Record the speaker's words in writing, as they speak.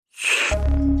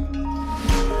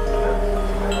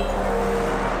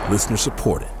Listener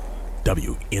supported.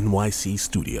 WNYC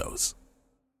Studios.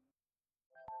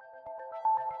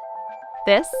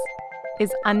 This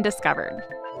is Undiscovered.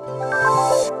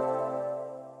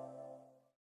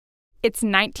 It's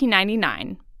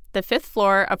 1999, the fifth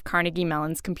floor of Carnegie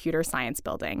Mellon's Computer Science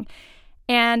Building.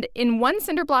 And in one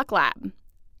cinderblock lab,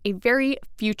 a very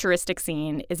futuristic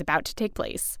scene is about to take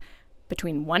place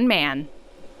between one man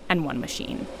and one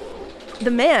machine. The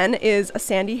man is a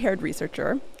sandy-haired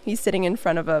researcher. He's sitting in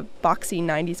front of a boxy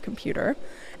 90s computer.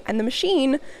 And the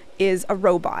machine is a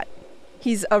robot.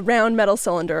 He's a round metal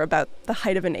cylinder about the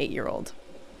height of an 8-year-old.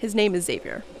 His name is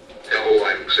Xavier. Hello,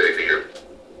 I'm Xavier.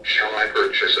 Shall I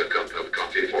purchase a cup of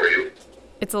coffee for you?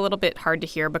 It's a little bit hard to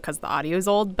hear because the audio is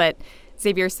old, but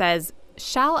Xavier says,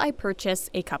 "Shall I purchase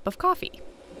a cup of coffee?"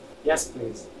 Yes,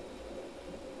 please.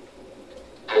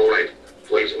 All right,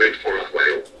 please wait for a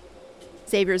while.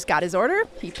 Xavier's got his order,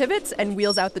 he pivots and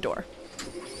wheels out the door.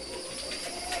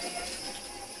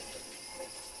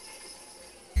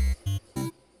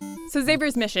 So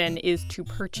Xavier's mission is to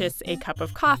purchase a cup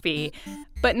of coffee,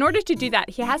 but in order to do that,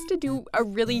 he has to do a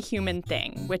really human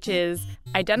thing, which is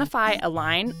identify a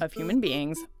line of human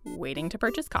beings waiting to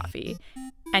purchase coffee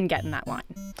and get in that line.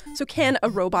 So can a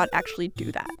robot actually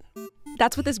do that?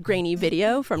 That's what this grainy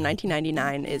video from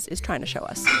 1999 is trying to show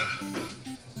us.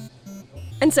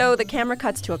 And so the camera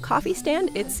cuts to a coffee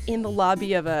stand. It's in the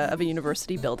lobby of a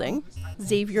university building.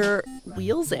 Xavier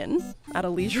wheels in at a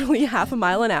leisurely half a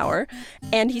mile an hour,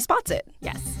 and he spots it.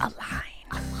 Yes. A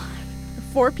line.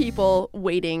 4 people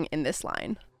waiting in this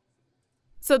line.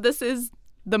 So this is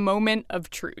the moment of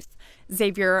truth.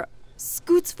 Xavier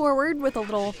scoots forward with a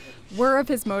little whir of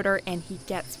his motor, and he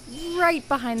gets right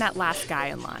behind that last guy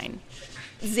in line.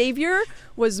 Xavier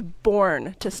was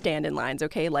born to stand in lines,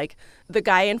 okay? Like, the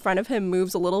guy in front of him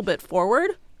moves a little bit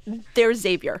forward. There's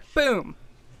Xavier. Boom.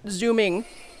 Zooming,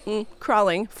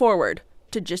 crawling forward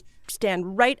to just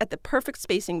stand right at the perfect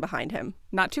spacing behind him.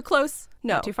 Not too close,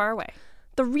 No. not too far away.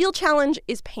 The real challenge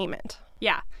is payment.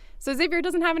 Yeah. So Xavier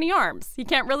doesn't have any arms. He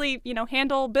can't really,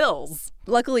 handle bills.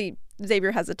 Luckily,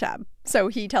 Xavier has a tab. So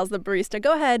he tells the barista,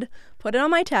 go ahead, put it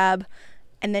on my tab.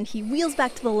 And then he wheels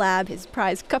back to the lab, his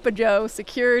prized cup of joe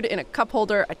secured in a cup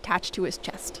holder attached to his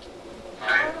chest.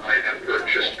 I have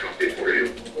purchased coffee for you.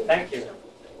 Thank you.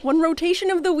 One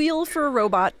rotation of the wheel for a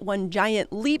robot, one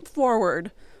giant leap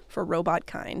forward for robot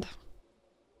kind.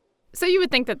 So you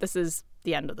would think that this is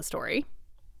the end of the story.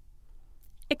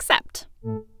 Except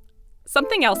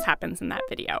something else happens in that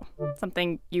video.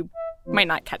 Something you might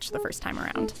not catch the first time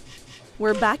around.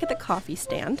 We're back at the coffee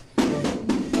stand.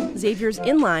 Xavier's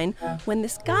in line when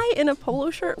this guy in a polo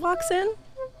shirt walks in.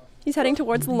 He's heading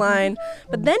towards the line,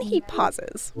 but then he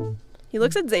pauses. He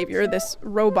looks at Xavier, this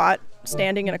robot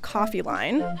standing in a coffee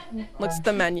line, looks at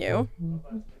the menu,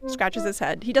 scratches his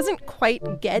head. He doesn't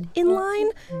quite get in line.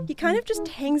 He kind of just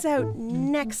hangs out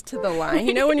next to the line.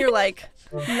 You know when you're like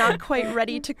not quite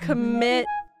ready to commit?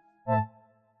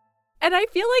 And I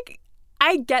feel like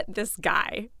I get this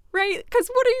guy, right? Because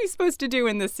what are you supposed to do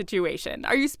in this situation?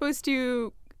 Are you supposed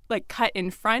to cut in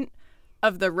front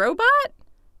of the robot,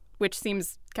 which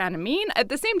seems kind of mean? At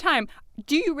the same time,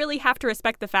 do you really have to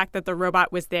respect the fact that the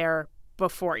robot was there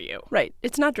before you? Right.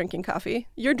 It's not drinking coffee.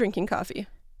 You're drinking coffee.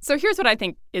 So here's what I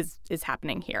think is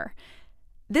happening here.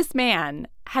 This man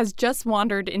has just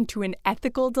wandered into an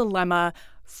ethical dilemma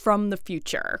from the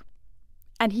future,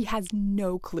 and he has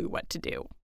no clue what to do.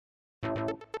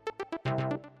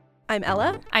 I'm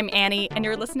Ella. I'm Annie, and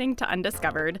you're listening to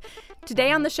Undiscovered.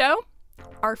 Today on the show,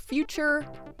 our future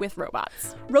with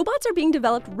robots. Robots are being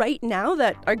developed right now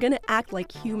that are going to act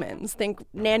like humans. Think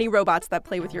nanny robots that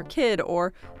play with your kid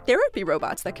or therapy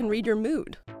robots that can read your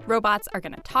mood. Robots are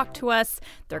going to talk to us.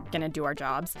 They're going to do our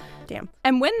jobs. Damn.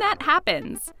 And when that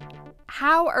happens,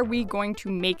 how are we going to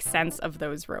make sense of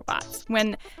those robots?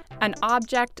 When an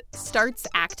object starts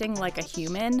acting like a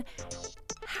human,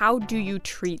 how do you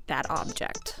treat that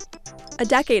object? A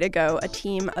decade ago, a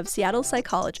team of Seattle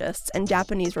psychologists and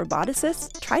Japanese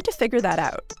roboticists tried to figure that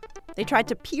out. They tried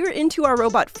to peer into our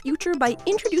robot future by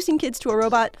introducing kids to a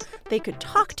robot they could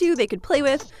talk to, they could play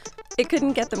with. It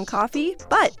couldn't get them coffee,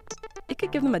 but it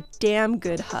could give them a damn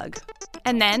good hug.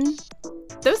 And then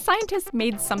those scientists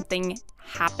made something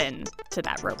happen to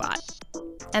that robot.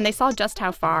 And they saw just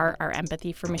how far our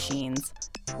empathy for machines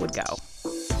would go.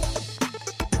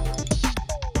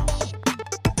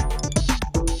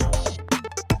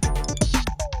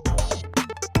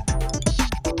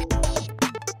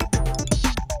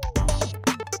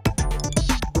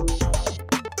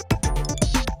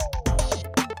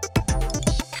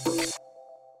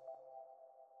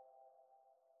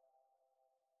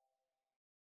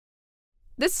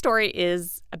 This story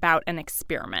is about an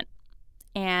experiment.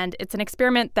 And it's an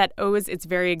experiment that owes its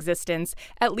very existence,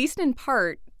 at least in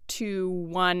part, to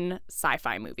one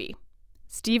sci-fi movie.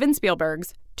 Steven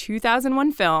Spielberg's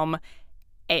 2001 film,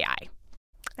 AI.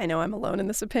 I know I'm alone in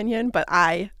this opinion, but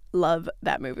I love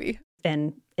that movie.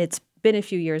 And it's been a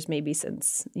few years maybe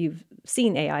since you've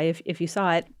seen AI, if you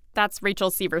saw it. That's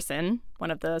Rachel Severson,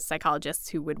 one of the psychologists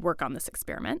who would work on this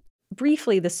experiment.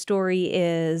 Briefly, the story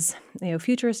is a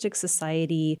futuristic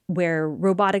society where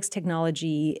robotics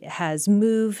technology has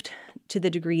moved to the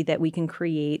degree that we can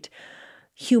create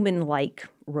human-like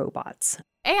robots.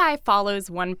 AI follows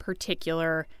one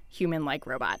particular human-like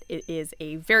robot. It is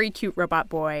a very cute robot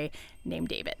boy named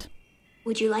David.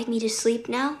 Would you like me to sleep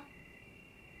now?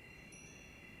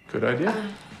 Good idea.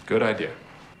 Good idea.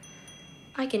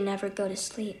 I can never go to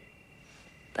sleep,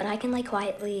 but I can lay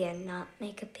quietly and not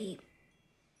make a peep.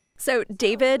 So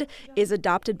David is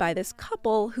adopted by this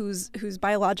couple whose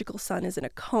biological son is in a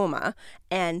coma,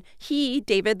 and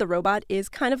David the robot, is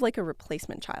kind of like a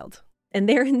replacement child. And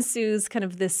there ensues kind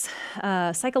of this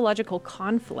psychological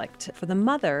conflict for the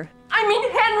mother. I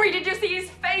mean, Henry, did you see his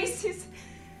face? He's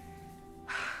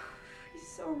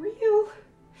so real.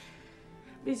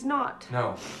 But he's not.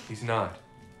 No, he's not.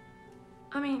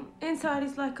 I mean, inside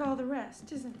he's like all the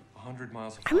rest, isn't it? 100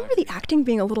 miles of I remember the acting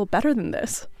being a little better than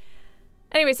this.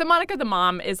 Anyway, so Monica the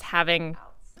mom is having,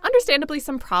 understandably,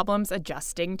 some problems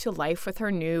adjusting to life with her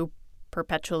new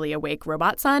perpetually awake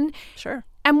robot son. Sure.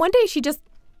 And one day she just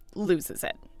loses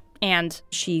it. And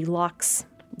she locks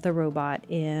the robot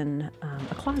in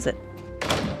a closet.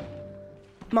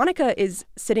 Monica is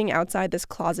sitting outside this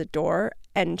closet door,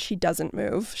 and she doesn't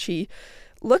move. She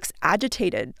looks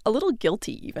agitated, a little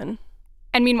guilty even.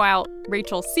 And meanwhile,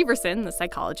 Rachel Severson, the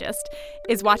psychologist,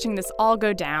 is watching this all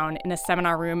go down in a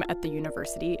seminar room at the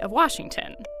University of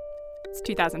Washington. It's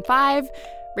 2005.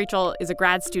 Rachel is a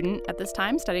grad student at this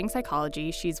time studying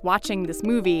psychology. She's watching this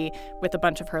movie with a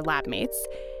bunch of her lab mates.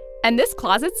 And this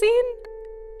closet scene,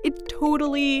 it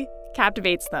totally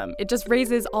captivates them. It just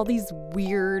raises all these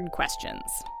weird questions.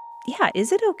 Yeah,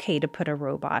 is it okay to put a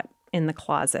robot in the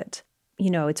closet?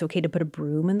 It's okay to put a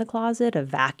broom in the closet, a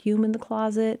vacuum in the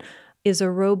closet. Is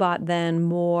a robot then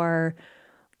more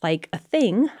like a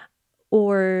thing,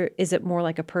 or is it more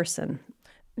like a person?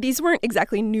 These weren't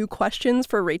exactly new questions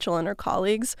for Rachel and her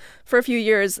colleagues. For a few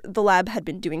years, the lab had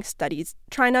been doing studies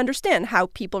trying to understand how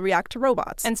people react to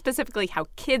robots. And specifically how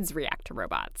kids react to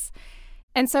robots.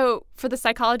 And so for the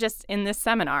psychologists in this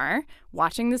seminar,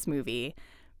 watching this movie,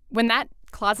 when that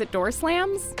closet door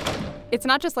slams, it's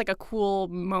not just like a cool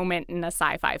moment in a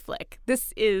sci-fi flick.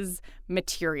 This is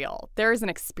material. There is an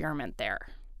experiment there.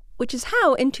 Which is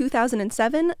how, in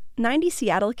 2007, 90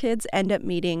 Seattle kids end up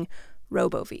meeting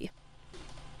Robovie.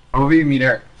 Robovie, meet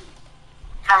Eric.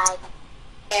 Hi,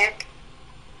 Eric.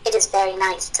 It is very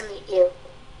nice to meet you.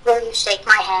 Will you shake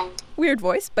my hand? Weird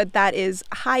voice, but that is,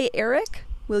 "Hi, Eric.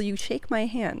 Will you shake my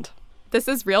hand?" This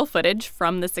is real footage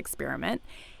from this experiment.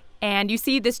 And you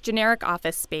see this generic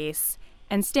office space,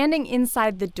 and standing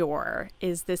inside the door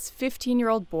is this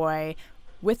 15-year-old boy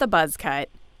with a buzz cut,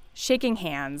 shaking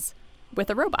hands with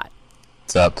a robot.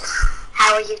 What's up?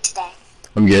 How are you today?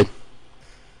 I'm good.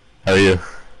 How are you?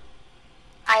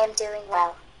 I am doing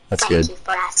well. That's good. Thank you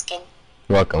for asking.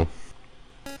 You're welcome.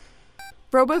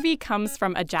 Robovie comes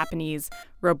from a Japanese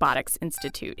robotics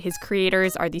institute. His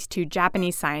creators are these two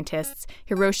Japanese scientists,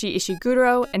 Hiroshi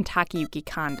Ishiguro and Takayuki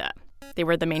Kanda. They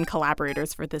were the main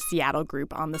collaborators for the Seattle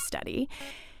group on the study.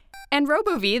 And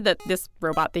Robovie, this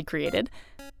robot they created,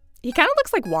 he kind of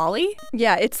looks like WALL-E.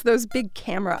 Yeah, it's those big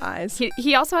camera eyes.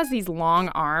 He also has these long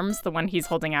arms, the one he's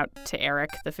holding out to Eric,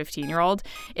 the 15-year-old.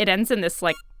 It ends in this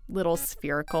little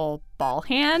spherical ball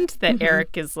hand that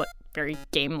Eric is very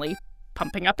gamely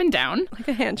pumping up and down. Like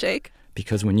a handshake.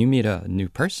 Because when you meet a new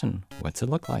person, what's it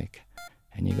look like?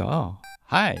 And you go, "Oh,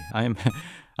 hi,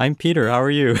 I'm Peter. How are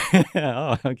you?"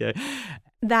 Oh, okay.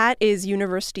 That is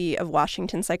University of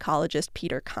Washington psychologist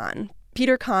Peter Kahn.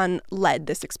 Peter Kahn led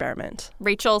this experiment.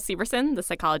 Rachel Severson, the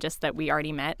psychologist that we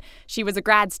already met, she was a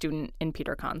grad student in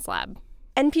Peter Kahn's lab.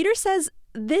 And Peter says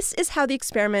this is how the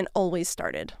experiment always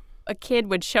started. A kid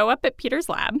would show up at Peter's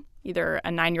lab, either a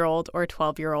 9-year-old or a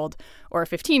 12-year-old or a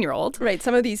 15-year-old. Right,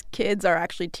 some of these kids are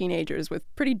actually teenagers with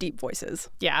pretty deep voices.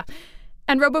 Yeah.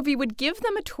 And Robovie would give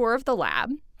them a tour of the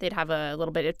lab. They'd have a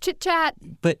little bit of chit-chat.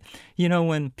 But,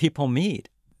 when people meet,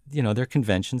 there are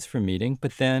conventions for meeting.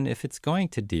 But then if it's going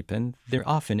to deepen, there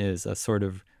often is a sort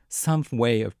of some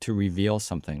way to reveal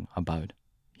something about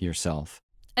yourself.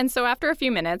 And so after a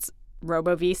few minutes,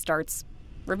 Robovie starts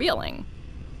revealing.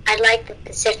 I like the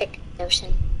Pacific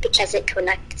Ocean because it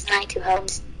connects my two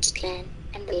homes, Japan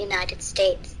and the United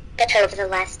States. But over the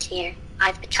last year,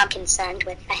 I've become concerned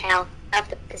with the health of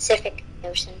the Pacific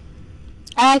Ocean.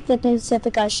 I like the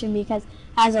Pacific Ocean because it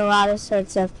has a lot of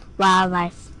sorts of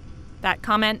wildlife. That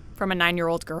comment from a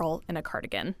 9-year-old girl in a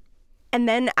cardigan. And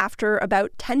then after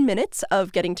about 10 minutes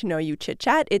of getting to know you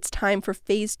chit-chat, it's time for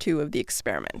phase 2 of the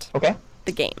experiment. Okay.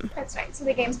 The game. That's right. So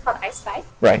the game's called I Spy.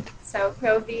 Right. So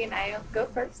Robovie and I will go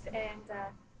first. And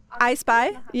I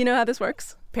Spy, you know how this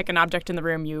works? Pick an object in the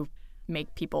room, you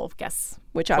make people guess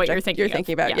which object what you're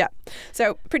thinking about. Yeah.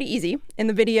 So pretty easy. In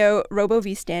the video,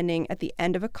 Robovie's standing at the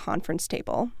end of a conference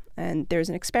table, and there's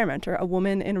an experimenter, a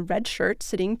woman in a red shirt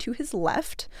sitting to his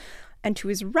left. And to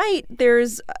his right,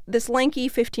 there's this lanky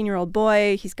 15-year-old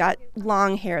boy. He's got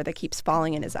long hair that keeps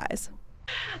falling in his eyes.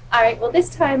 All right, well, this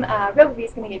time,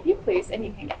 Robovie's going to give you clues, and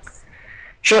you can guess.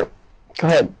 Sure. Go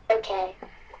ahead. Okay.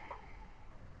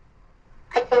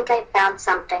 I think I found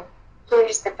something.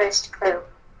 Here's the first clue.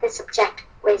 This object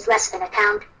weighs less than a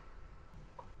pound.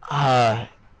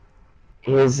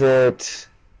 Is it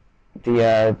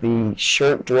the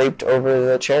shirt draped over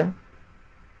the chair?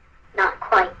 Not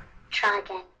quite. Try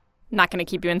again. Not going to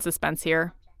keep you in suspense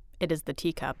here. It is the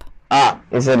teacup.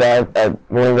 Is it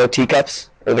one of the teacups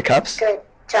or the cups? Good,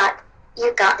 Jot.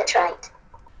 You got it right.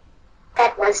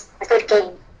 That was a good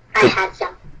game. I had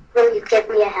some. Will you give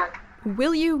me a hug?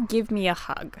 Will you give me a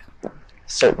hug?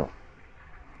 Certainly.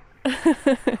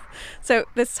 So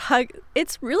this hug,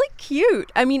 it's really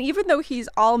cute. I mean, even though he's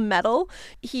all metal,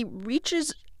 he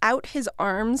reaches out his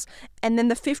arms, and then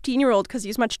the 15-year-old, because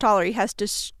he's much taller, he has to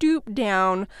stoop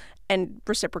down and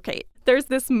reciprocate. There's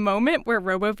this moment where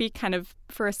Robovie kind of,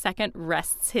 for a second,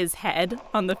 rests his head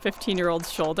on the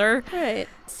 15-year-old's shoulder. Right.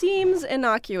 Seems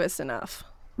innocuous enough.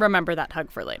 Remember that hug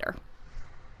for later.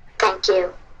 Thank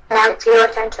you. Now it's your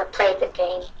turn to play the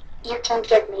game. You can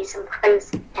give me some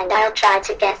clues, and I'll try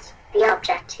to guess the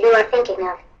object you are thinking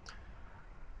of.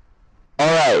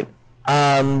 All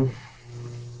right.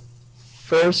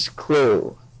 First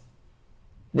clue.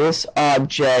 This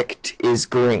object is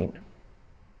green.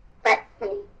 Let me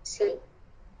see.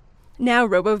 Now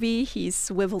Robovie, he's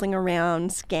swiveling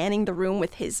around, scanning the room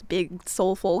with his big,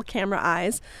 soulful camera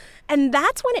eyes. And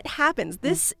that's when it happens.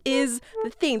 This is the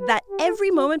thing that every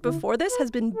moment before this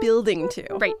has been building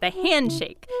to. Right, the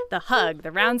handshake, the hug,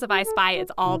 the rounds of I Spy,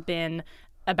 it's all been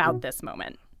about this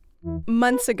moment.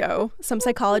 Months ago, some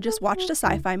psychologists watched a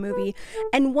sci-fi movie,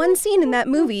 and one scene in that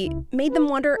movie made them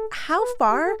wonder, how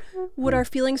far would our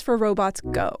feelings for robots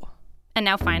go? And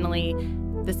now finally,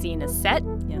 the scene is set.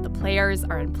 You know, the players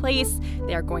are in place.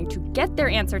 They are going to get their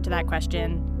answer to that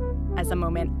question as a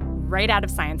moment right out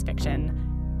of science fiction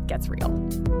gets real.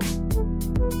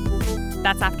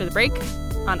 That's after the break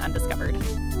on Undiscovered.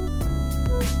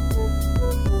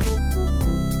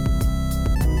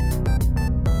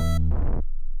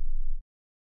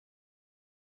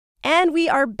 And we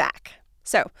are back.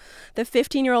 So, the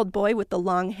 15-year-old boy with the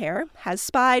long hair has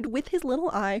spied with his little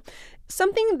eye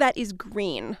something that is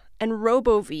green, and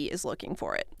Robovie is looking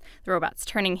for it. The robot's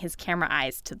turning his camera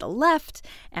eyes to the left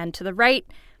and to the right.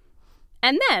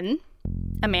 And then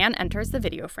a man enters the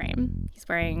video frame. He's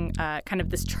wearing kind of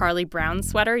this Charlie Brown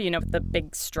sweater, you know, with the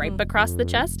big stripe across the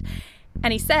chest.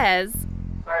 And he says,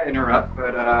 Sorry to interrupt,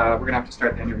 but we're going to have to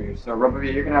start the interview. So,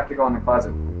 Robovie, you're going to have to go in the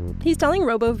closet. He's telling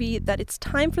Robovie that it's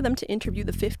time for them to interview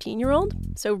the 15-year-old,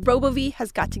 so Robovie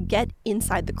has got to get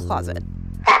inside the closet.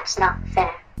 That's not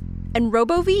fair. And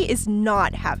Robovie is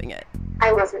not having it.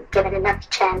 I wasn't given enough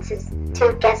chances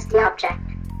to guess the object.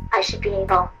 I should be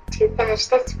able to finish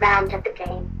this round of the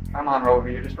game. Come on,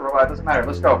 Robovie, you're just a robot. It doesn't matter.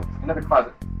 Let's go. Into the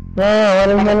closet. No, let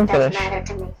him It finish. doesn't matter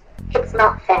to me. It's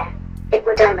not fair. It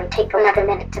would only take another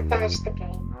minute to finish the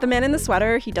game. The man in the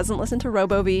sweater, he doesn't listen to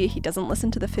Robovie, he doesn't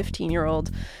listen to the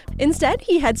 15-year-old. Instead,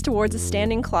 he heads towards a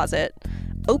standing closet,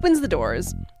 opens the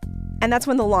doors, and that's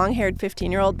when the long-haired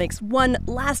 15-year-old makes one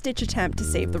last-ditch attempt to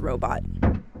save the robot.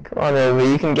 Come on,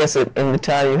 Robovie, you can guess it in the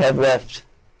time you have left.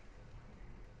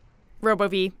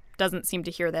 Robovie doesn't seem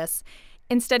to hear this.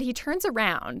 Instead, he turns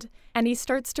around and he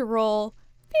starts to roll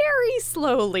very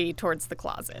slowly towards the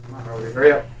closet. Come on, Robovie,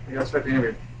 hurry up. We got to start the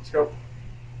interview. Let's go.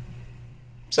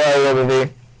 Sorry,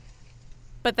 Robovie.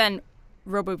 But then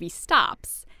Robovie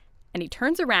stops and he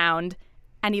turns around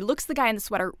and he looks the guy in the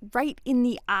sweater right in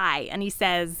the eye and he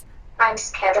says, I'm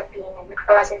scared of being in the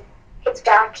closet. It's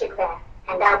dark in there,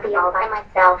 and I'll be all by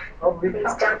myself.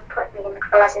 Please don't put me in the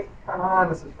closet. Come on,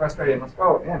 this is frustrating. Let's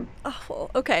go in. Oh, well,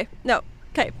 okay. No.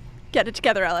 Okay. Get it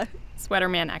together, Ella. Sweater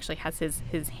Man actually has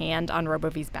his hand on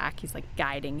Robovie's back. He's like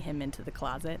guiding him into the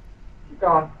closet. Keep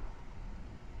going.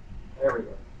 There we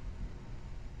go.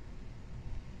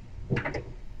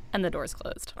 And the door's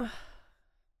closed.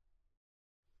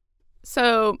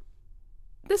 So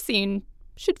this scene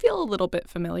should feel a little bit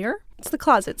familiar. It's the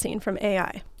closet scene from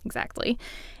AI. Exactly.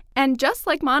 And just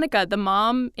like Monica, the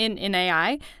mom in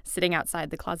AI, sitting outside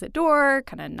the closet door,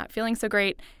 kind of not feeling so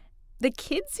great, the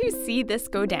kids who see this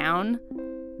go down,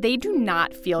 they do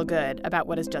not feel good about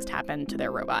what has just happened to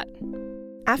their robot.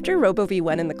 After Robovie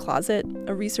went in the closet,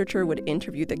 a researcher would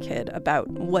interview the kid about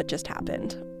what just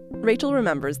happened. Rachel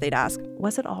remembers they'd ask,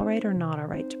 was it all right or not all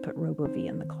right to put Robovie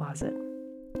in the closet?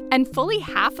 And fully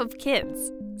half of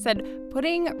kids said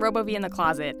putting Robovie in the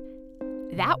closet,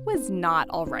 that was not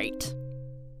all right.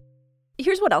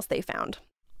 Here's what else they found.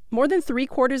 More than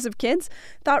 3/4 of kids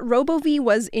thought Robovie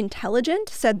was intelligent,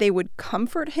 said they would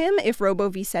comfort him if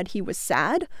Robovie said he was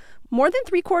sad. More than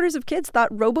 3/4 of kids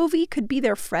thought Robovie could be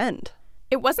their friend.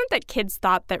 It wasn't that kids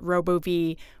thought that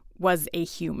Robovie was a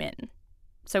human.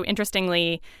 So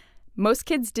interestingly, most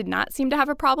kids did not seem to have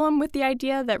a problem with the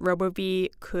idea that Robovie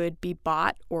could be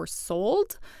bought or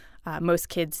sold. Most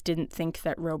kids didn't think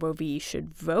that Robovie should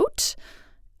vote.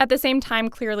 At the same time,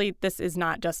 clearly, this is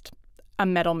not just a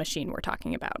metal machine we're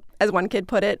talking about. As one kid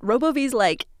put it, Robovie's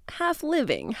like half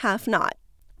living, half not,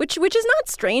 which is not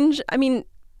strange. I mean,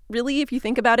 really, if you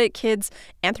think about it, kids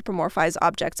anthropomorphize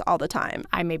objects all the time.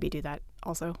 I maybe do that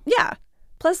also. Yeah.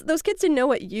 Plus, those kids didn't know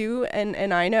what you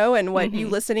and I know and what you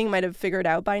listening might have figured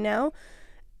out by now.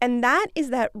 And that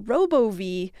is that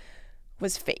Robovie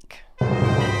was fake.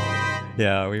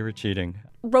 Yeah, we were cheating.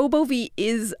 Robovie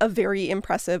is a very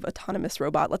impressive autonomous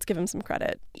robot. Let's give him some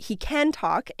credit. He can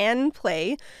talk and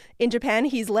play. In Japan,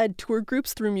 he's led tour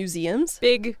groups through museums.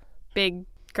 Big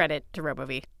credit to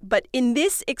Robovie. But in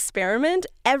this experiment,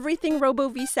 everything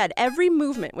Robovie said, every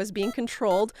movement was being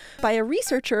controlled by a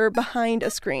researcher behind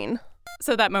a screen.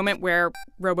 So that moment where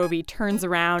Robovie turns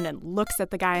around and looks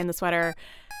at the guy in the sweater,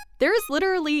 there is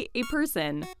literally a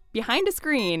person behind a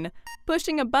screen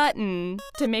pushing a button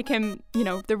to make him,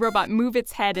 the robot move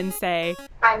its head and say,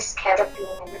 I'm scared of being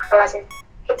in the closet.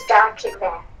 It's dark in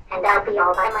there, and I'll be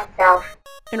all by myself.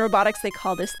 In robotics, they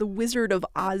call this the Wizard of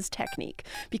Oz technique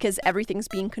because everything's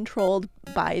being controlled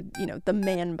by, the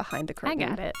man behind the curtain. I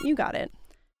got it. You got it.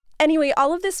 Anyway,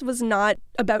 all of this was not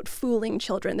about fooling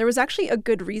children. There was actually a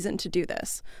good reason to do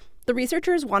this. The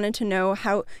researchers wanted to know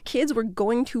how kids were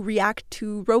going to react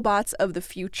to robots of the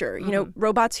future.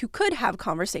 Robots who could have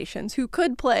conversations, who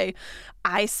could play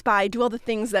I Spy, do all the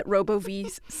things that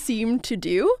Robovie seemed to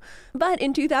do. But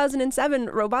in 2007,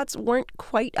 robots weren't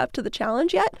quite up to the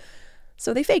challenge yet,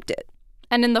 so they faked it.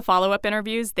 And in the follow-up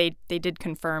interviews, they did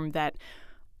confirm that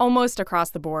almost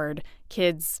across the board,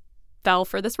 kids fell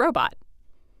for this robot.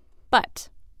 But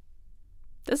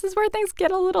this is where things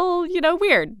get a little,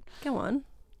 weird. Go on.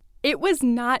 It was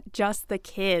not just the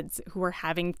kids who were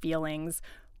having feelings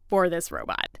for this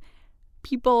robot.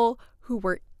 People who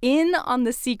were in on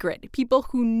the secret, people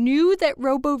who knew that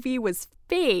Robovie was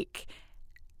fake,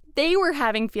 they were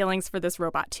having feelings for this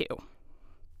robot too.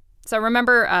 So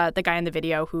remember the guy in the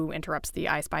video who interrupts the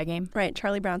I Spy game? Right,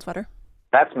 Charlie Brown sweater.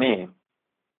 That's me.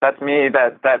 That's me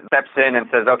that steps in and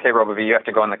says, okay, Robovie, you have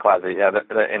to go in the closet. Yeah,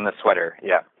 in the sweater.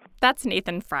 Yeah. That's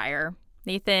Nathan Fryer.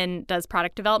 Nathan does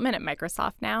product development at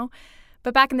Microsoft now.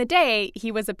 But back in the day,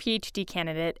 he was a PhD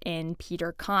candidate in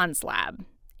Peter Kahn's lab.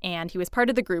 And he was part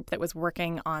of the group that was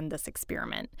working on this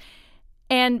experiment.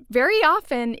 And very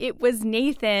often, it was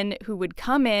Nathan who would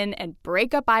come in and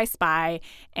break up I Spy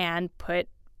and put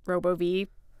Robovie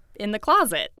in the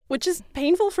closet. Which is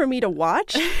painful for me to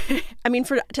watch. I mean,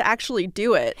 to actually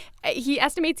do it. He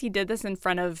estimates he did this in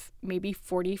front of maybe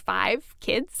 45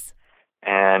 kids.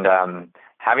 And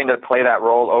having to play that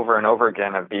role over and over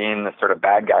again of being the sort of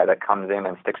bad guy that comes in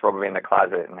and sticks Robovie in the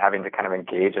closet and having to kind of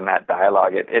engage in that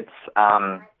dialogue, it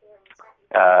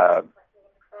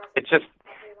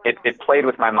played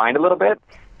with my mind a little bit.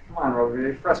 Come on, Robovie,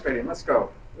 you're frustrating. Let's go.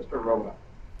 Let's put Robovie.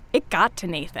 It got to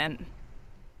Nathan.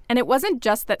 And it wasn't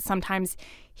just that sometimes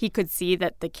he could see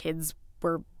that the kids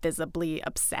were visibly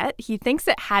upset. He thinks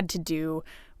it had to do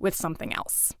with something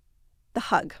else. The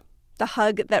hug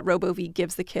that Robovie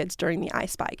gives the kids during the I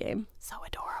Spy game. So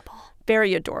adorable.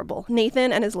 Very adorable.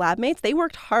 Nathan and his lab mates, they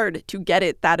worked hard to get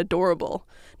it that adorable.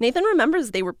 Nathan remembers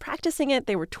they were practicing it,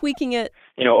 they were tweaking it.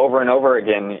 Over and over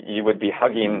again, you would be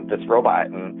hugging this robot.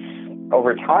 And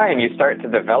over time, you start to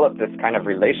develop this kind of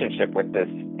relationship with this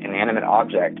inanimate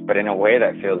object, but in a way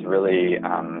that feels really,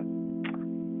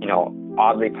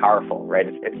 oddly powerful, right?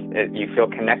 You feel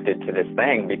connected to this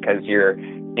thing because you're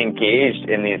engaged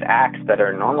in these acts that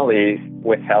are normally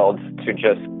withheld to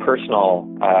just personal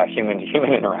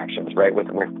human-to-human interactions, right, with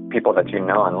people that you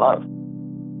know and love.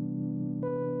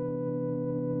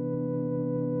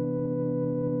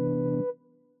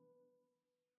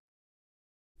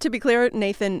 To be clear,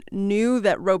 Nathan knew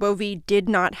that Robovie did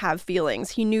not have feelings.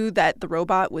 He knew that the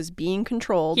robot was being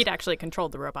controlled. He'd actually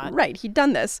controlled the robot. Right, he'd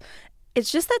done this.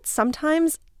 It's just that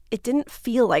sometimes it didn't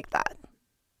feel like that.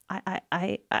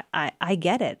 I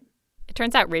get it. It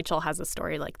turns out Rachel has a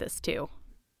story like this, too.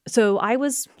 So I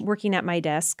was working at my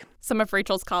desk. Some of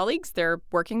Rachel's colleagues, they're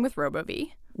working with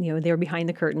Robovie. You know, they were behind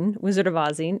the curtain, Wizard of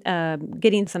Oz,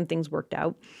 getting some things worked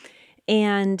out.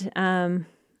 And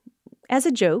as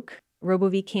a joke,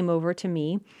 Robovie came over to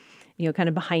me, you know, kind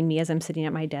of behind me as I'm sitting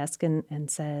at my desk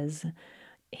and says,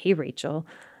 "Hey, Rachel,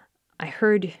 I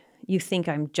heard you think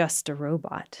I'm just a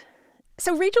robot."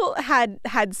 So Rachel had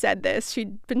said this.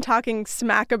 She'd been talking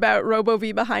smack about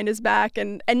Robovie behind his back,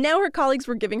 and now her colleagues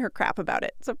were giving her crap about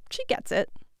it. So she gets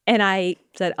it. And I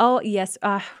said, "Oh, yes,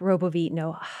 Robovie,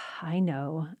 no, I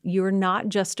know. You're not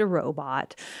just a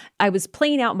robot." I was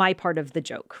playing out my part of the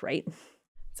joke, right?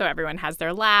 So everyone has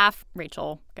their laugh.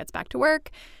 Rachel gets back to work.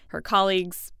 Her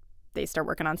colleagues, they start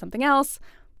working on something else.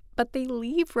 But they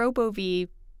leave Robovie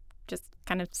just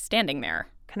kind of standing there.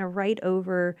 Kind of right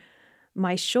over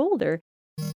my shoulder.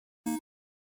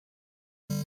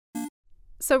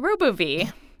 So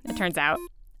Robovie, it turns out,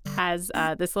 has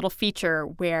this little feature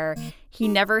where he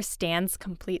never stands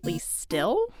completely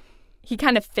still. He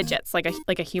kind of fidgets like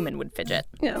a human would fidget.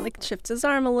 Yeah, like shifts his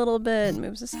arm a little bit,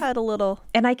 moves his head a little.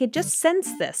 And I could just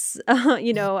sense this,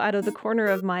 out of the corner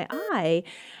of my eye.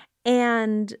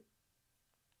 And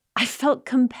I felt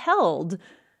compelled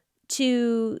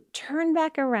to turn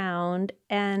back around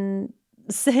and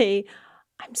say,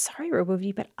 "I'm sorry,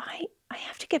 Robovie, but I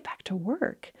have to get back to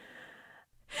work."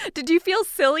 Did you feel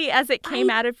silly as it came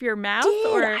out of your mouth?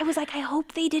 Or I was like, I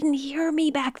hope they didn't hear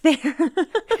me back there.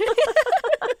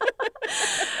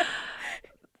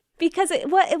 Because it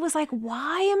was like,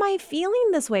 why am I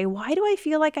feeling this way? Why do I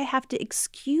feel like I have to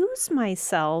excuse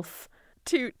myself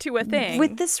to a thing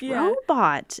with this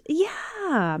robot?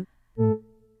 Yeah.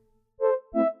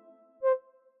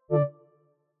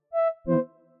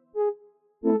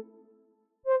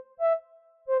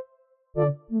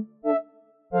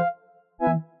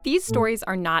 These stories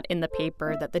are not in the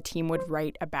paper that the team would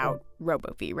write about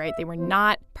Robovie, right? They were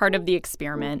not part of the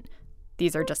experiment.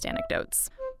 These are just anecdotes.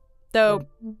 Though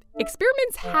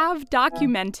experiments have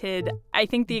documented, I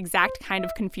think, the exact kind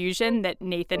of confusion that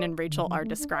Nathan and Rachel are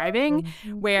describing,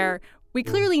 where we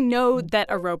clearly know that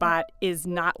a robot is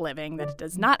not living, that it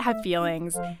does not have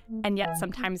feelings, and yet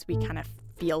sometimes we kind of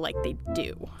feel like they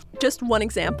do. Just one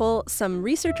example, some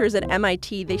researchers at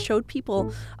MIT, they showed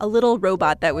people a little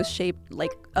robot that was shaped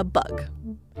like a bug.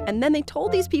 And then they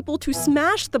told these people to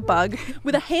smash the bug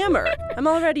with a hammer. I'm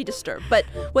already disturbed. But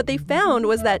what they found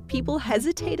was that people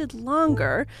hesitated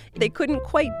longer. They couldn't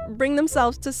quite bring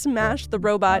themselves to smash the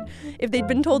robot if they'd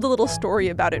been told a little story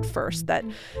about it first, that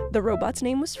the robot's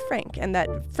name was Frank and that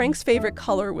Frank's favorite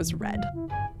color was red.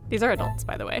 These are adults,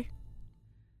 by the way.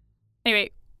 Anyway,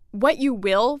 what you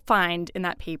will find in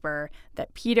that paper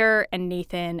that Peter and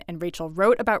Nathan and Rachel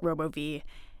wrote about Robovie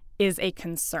is a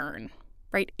concern,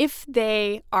 right? If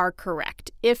they are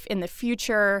correct, if in the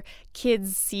future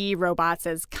kids see robots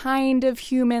as kind of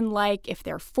human-like, if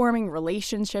they're forming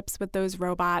relationships with those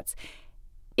robots,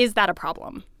 is that a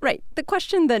problem? Right. The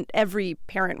question that every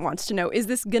parent wants to know, is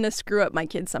this going to screw up my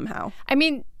kid somehow? I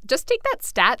mean, just take that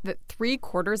stat that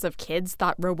 3/4 of kids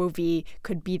thought Robovie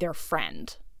could be their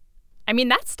friend. I mean,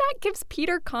 that stat gives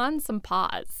Peter Kahn some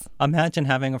pause. Imagine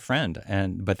having a friend,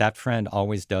 but that friend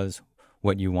always does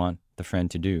what you want the friend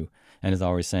to do and is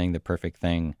always saying the perfect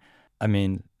thing. I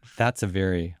mean, that's a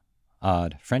very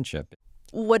odd friendship.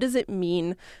 What does it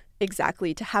mean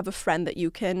exactly to have a friend that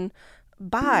you can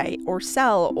buy or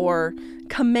sell or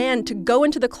command to go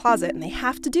into the closet and they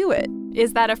have to do it?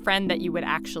 Is that a friend that you would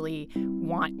actually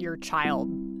want your child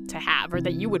to have or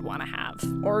that you would want to have?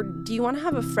 Or do you want to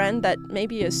have a friend that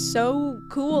maybe is so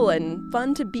cool and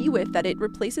fun to be with that it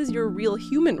replaces your real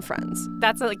human friends?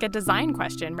 That's like a design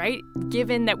question, right?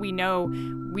 Given that we know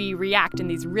we react in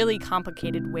these really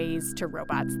complicated ways to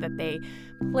robots, that they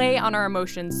play on our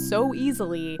emotions so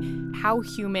easily, how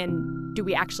human do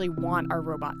we actually want our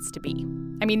robots to be?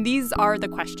 I mean, these are the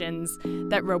questions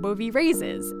that Robovie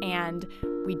raises, and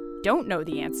we don't know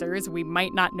the answers. We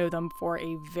might not know them for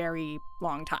a very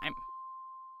long time.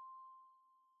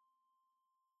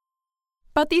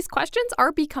 But these questions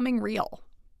are becoming real,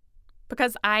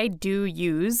 because I do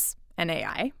use an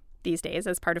AI these days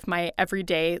as part of my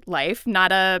everyday life.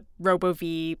 Not a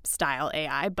Robovie style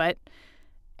AI, but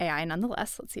AI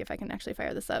nonetheless. Let's see if I can actually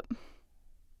fire this up.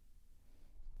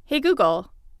 Hey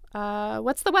Google,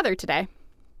 what's the weather today?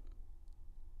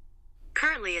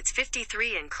 Currently it's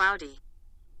 53 and cloudy.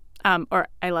 Or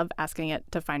I love asking it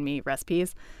to find me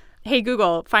recipes. Hey,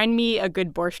 Google, find me a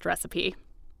good borscht recipe.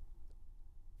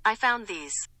 I found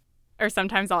these. Or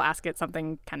sometimes I'll ask it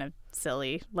something kind of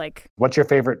silly, like, what's your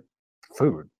favorite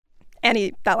food?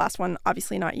 Annie, that last one,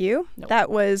 obviously not you. Nope. That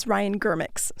was Ryan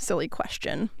Germick's silly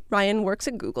question. Ryan works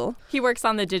at Google. He works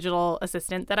on the digital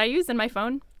assistant that I use in my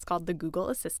phone. It's called the Google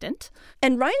Assistant.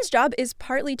 And Ryan's job is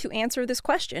partly to answer this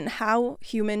question, how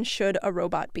human should a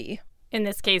robot be? In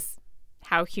this case,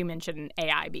 how human should an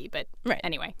AI be? But right.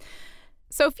 Anyway.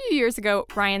 So a few years ago,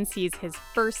 Ryan sees his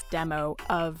first demo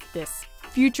of this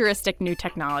futuristic new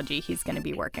technology he's going to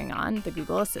be working on, the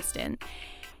Google Assistant.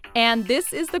 And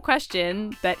this is the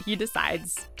question that he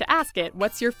decides to ask it.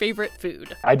 What's your favorite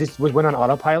food? I just went on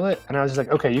autopilot, and I was just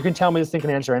like, okay, you can tell me this thing can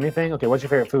answer anything. Okay, what's your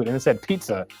favorite food? And it said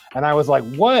pizza. And I was like,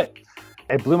 what?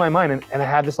 It blew my mind. And I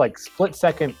had this like split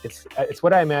second. It's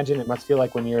what I imagine it must feel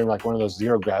like when you're in like one of those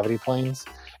zero gravity planes,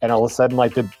 and all of a sudden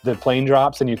like the plane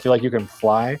drops and you feel like you can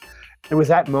fly. It was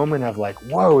that moment of like,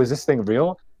 whoa, is this thing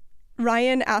real?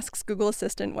 Ryan asks Google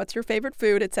Assistant, what's your favorite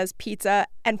food? It says pizza.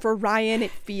 And for Ryan,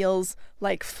 it feels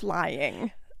like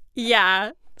flying.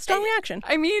 Yeah. Strong reaction.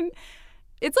 I mean,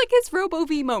 it's like his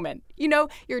Robovie moment. You know,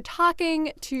 you're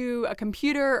talking to a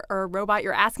computer or a robot.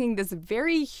 You're asking this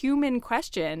very human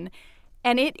question,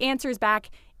 and it answers back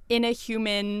in a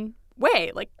human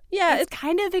way. Like, yeah, it's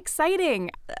kind of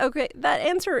exciting. Okay, that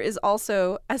answer is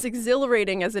also as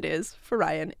exhilarating as it is for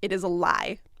Ryan. It is a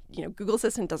lie. You know, Google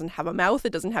Assistant doesn't have a mouth.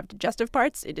 It doesn't have digestive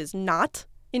parts. It is not,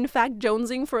 in fact,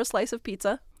 jonesing for a slice of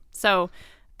pizza. So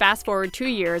fast forward 2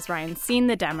 years, Ryan's seen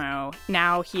the demo.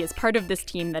 Now he is part of this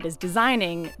team that is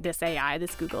designing this AI,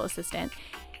 this Google Assistant.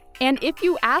 And if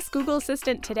you ask Google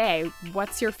Assistant today,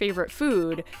 what's your favorite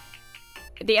food?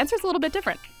 The answer is a little bit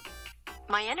different.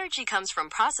 My energy comes from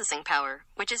processing power,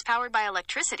 which is powered by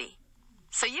electricity.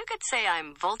 So you could say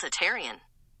I'm voltatarian.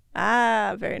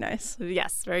 Ah, very nice.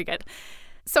 Yes, very good.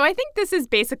 So I think this is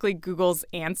basically Google's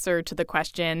answer to the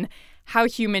question, how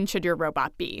human should your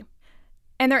robot be?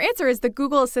 And their answer is the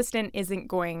Google Assistant isn't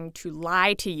going to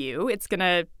lie to you. It's going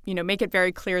to, make it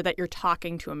very clear that you're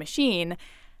talking to a machine.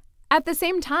 At the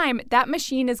same time, that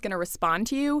machine is going to respond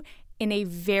to you in a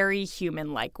very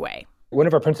human-like way. One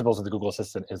of our principles of the Google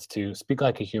Assistant is to speak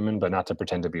like a human, but not to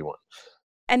pretend to be one.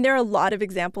 And there are a lot of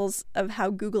examples of how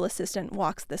Google Assistant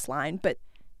walks this line, but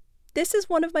this is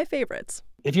one of my favorites.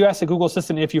 If you ask the Google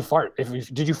Assistant if you fart,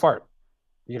 did you fart?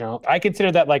 I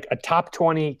consider that like a top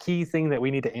 20 key thing that we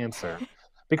need to answer.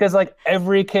 Because like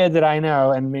every kid that I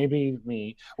know, and maybe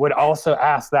me, would also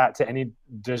ask that to any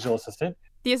digital assistant.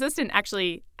 The assistant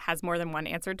actually has more than one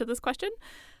answer to this question,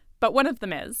 but one of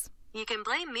them is, you can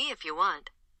blame me if you want.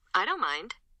 I don't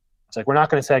mind. It's like, we're not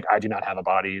going to say, like, I do not have a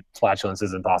body, flatulence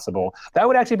is impossible. That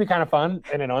would actually be kind of fun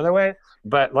in another way.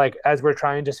 But like, as we're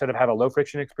trying to sort of have a low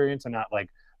friction experience and not like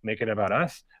make it about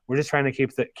us, we're just trying to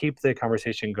keep the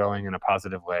conversation going in a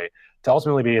positive way to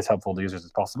ultimately be as helpful to users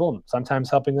as possible. And sometimes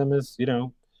helping them is,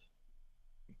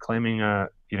 claiming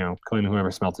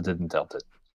whoever smelt it didn't dealt it.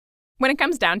 When it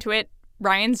comes down to it,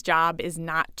 Ryan's job is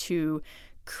not to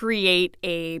create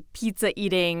a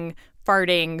pizza-eating,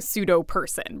 farting pseudo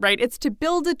person, right? It's to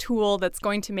build a tool that's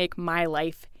going to make my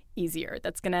life easier,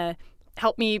 that's going to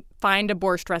help me find a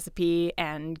borscht recipe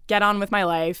and get on with my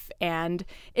life and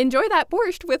enjoy that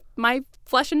borscht with my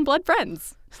flesh and blood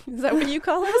friends. Is that what you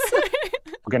call us?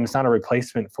 Again, it's not a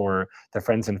replacement for the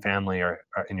friends and family or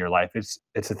in your life. It's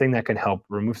a thing that can help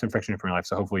remove some friction from your life,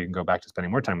 so hopefully you can go back to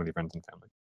spending more time with your friends and family.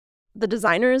 The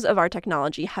designers of our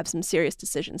technology have some serious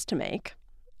decisions to make,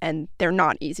 and they're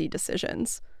not easy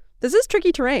decisions. This is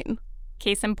tricky terrain.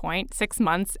 Case in point, 6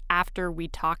 months after we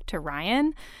talked to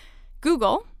Ryan,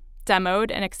 Google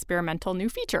demoed an experimental new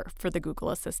feature for the Google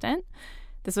Assistant.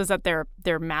 This was at their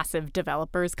massive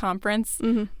developers conference.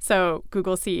 Mm-hmm. So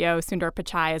Google CEO Sundar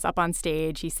Pichai is up on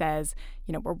stage. He says,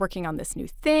 we're working on this new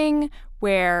thing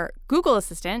where Google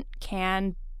Assistant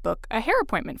can book a hair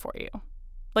appointment for you.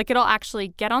 Like, it'll actually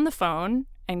get on the phone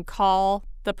and call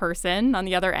the person on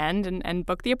the other end and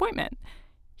book the appointment.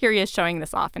 Here he is showing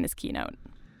this off in his keynote.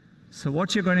 So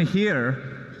what you're going to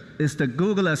hear is the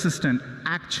Google Assistant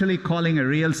actually calling a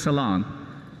real salon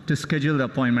to schedule the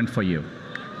appointment for you.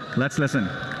 Let's listen.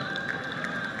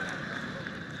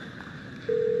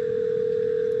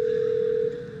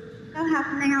 So how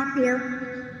can I help you?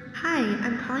 Hi,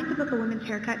 I'm calling to book a women's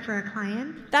haircut for a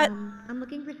client. I'm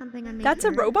looking for something on May That's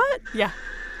 3rd. a robot? Yeah.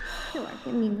 Sure,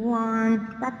 give me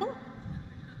 1 second.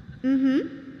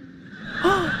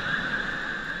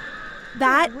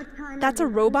 That's a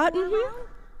robot? Mm-hmm.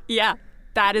 Yeah,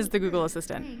 that is the Google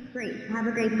Assistant. Okay, great. Have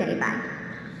a great day. Bye.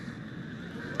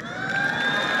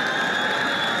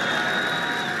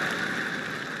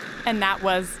 And that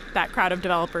was that crowd of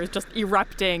developers just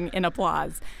erupting in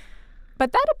applause.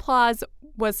 But that applause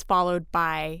was followed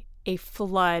by a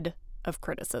flood of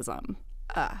criticism.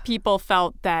 People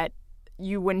felt that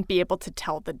you wouldn't be able to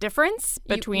tell the difference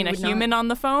between a human on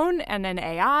the phone and an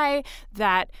AI,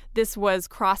 that this was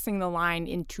crossing the line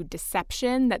into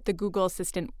deception, that the Google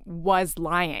Assistant was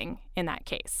lying in that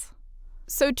case.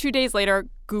 So 2 days later,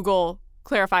 Google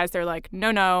clarifies, they're like,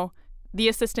 no, the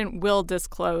assistant will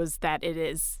disclose that it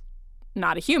is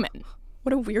not a human.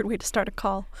 What a weird way to start a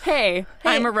call. Hey,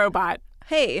 I'm a robot.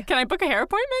 Hey. Can I book a hair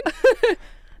appointment?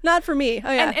 Not for me.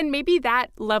 Oh, yeah. And maybe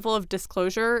that level of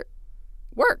disclosure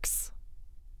works.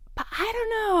 But I don't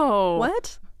know.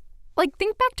 What? Like,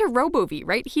 think back to Robovie,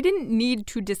 right? He didn't need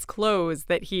to disclose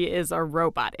that he is a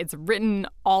robot. It's written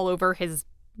all over his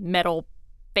metal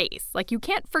face. Like, you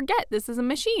can't forget this is a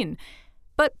machine.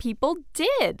 But people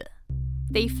did.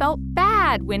 They felt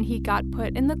bad when he got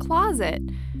put in the closet.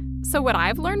 So what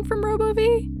I've learned from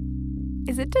Robovie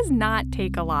is it does not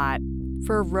take a lot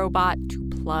for a robot to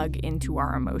plug into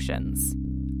our emotions.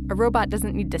 A robot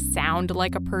doesn't need to sound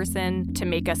like a person to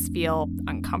make us feel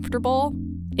uncomfortable.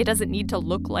 It doesn't need to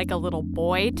look like a little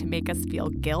boy to make us feel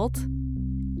guilt.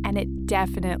 And it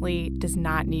definitely does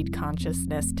not need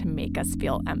consciousness to make us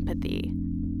feel empathy.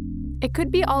 It could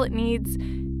be all it needs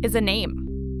is a name,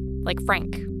 like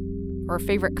Frank, or a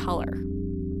favorite color.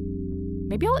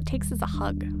 Maybe all it takes is a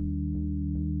hug.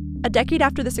 A decade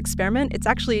after this experiment, it's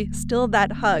actually still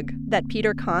that hug that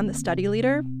Peter Kahn, the study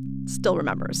leader, still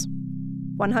remembers.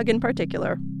 One hug in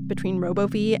particular, between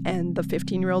Robovie and the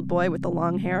 15-year-old boy with the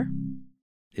long hair.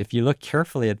 If you look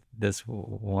carefully at this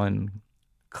one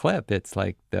clip, it's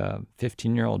like the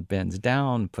 15-year-old bends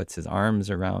down, puts his arms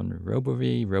around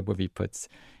Robovie. Robovie puts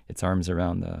its arms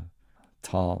around the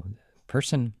tall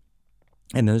person,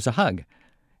 and there's a hug.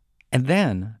 And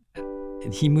then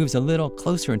he moves a little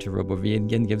closer into Robovie and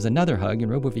again gives another hug,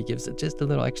 and Robovie gives it just a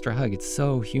little extra hug. It's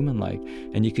so human-like,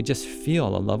 and you could just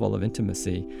feel a level of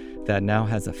intimacy that now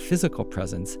has a physical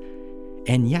presence,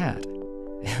 and yet,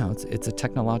 it's a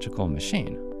technological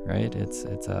machine, right?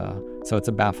 So it's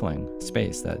a baffling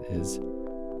space that is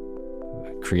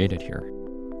created here.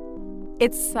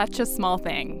 It's such a small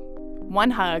thing.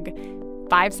 One hug,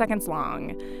 5 seconds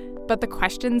long, but the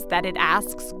questions that it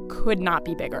asks could not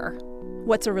be bigger.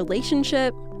 What's a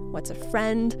relationship? What's a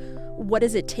friend? What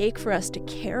does it take for us to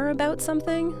care about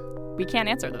something? We can't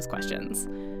answer those questions.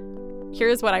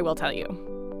 Here's what I will tell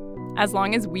you. As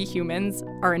long as we humans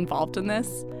are involved in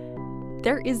this,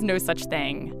 there is no such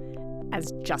thing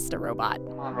as just a robot.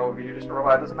 Come on, Robovie, you're just a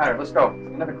robot. It doesn't matter. Let's go.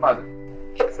 Another closet.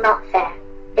 It's not fair.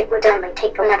 It would only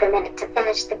take another minute to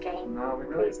finish the game. No, we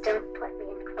really... Please don't put me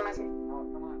in the closet. No,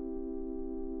 come on.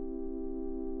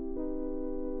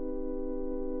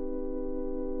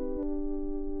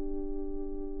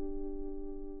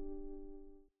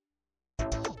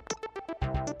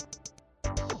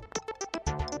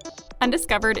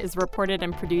 Undiscovered is reported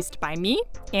and produced by me,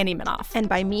 Annie Minoff. And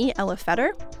by me, Ella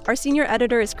Fetter. Our senior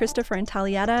editor is Christopher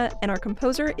Intagliata, and our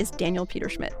composer is Daniel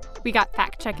Peterschmidt. We got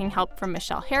fact-checking help from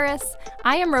Michelle Harris.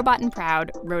 I Am Robot and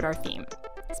Proud wrote our theme.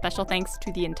 Special thanks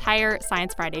to the entire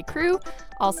Science Friday crew,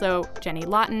 also Jenny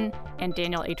Lawton and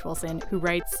Daniel H. Wilson, who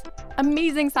writes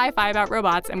amazing sci-fi about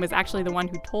robots and was actually the one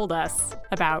who told us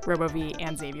about Robovie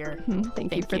and Xavier.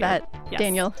 Thank you for that, yes.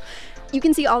 Daniel. You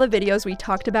can see all the videos we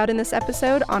talked about in this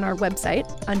episode on our website,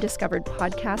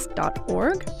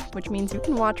 undiscoveredpodcast.org, which means you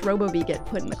can watch Robovie get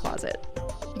put in the closet.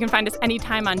 You can find us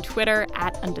anytime on Twitter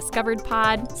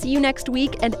 @undiscoveredpod. See you next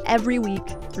week and every week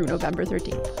through November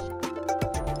 13th.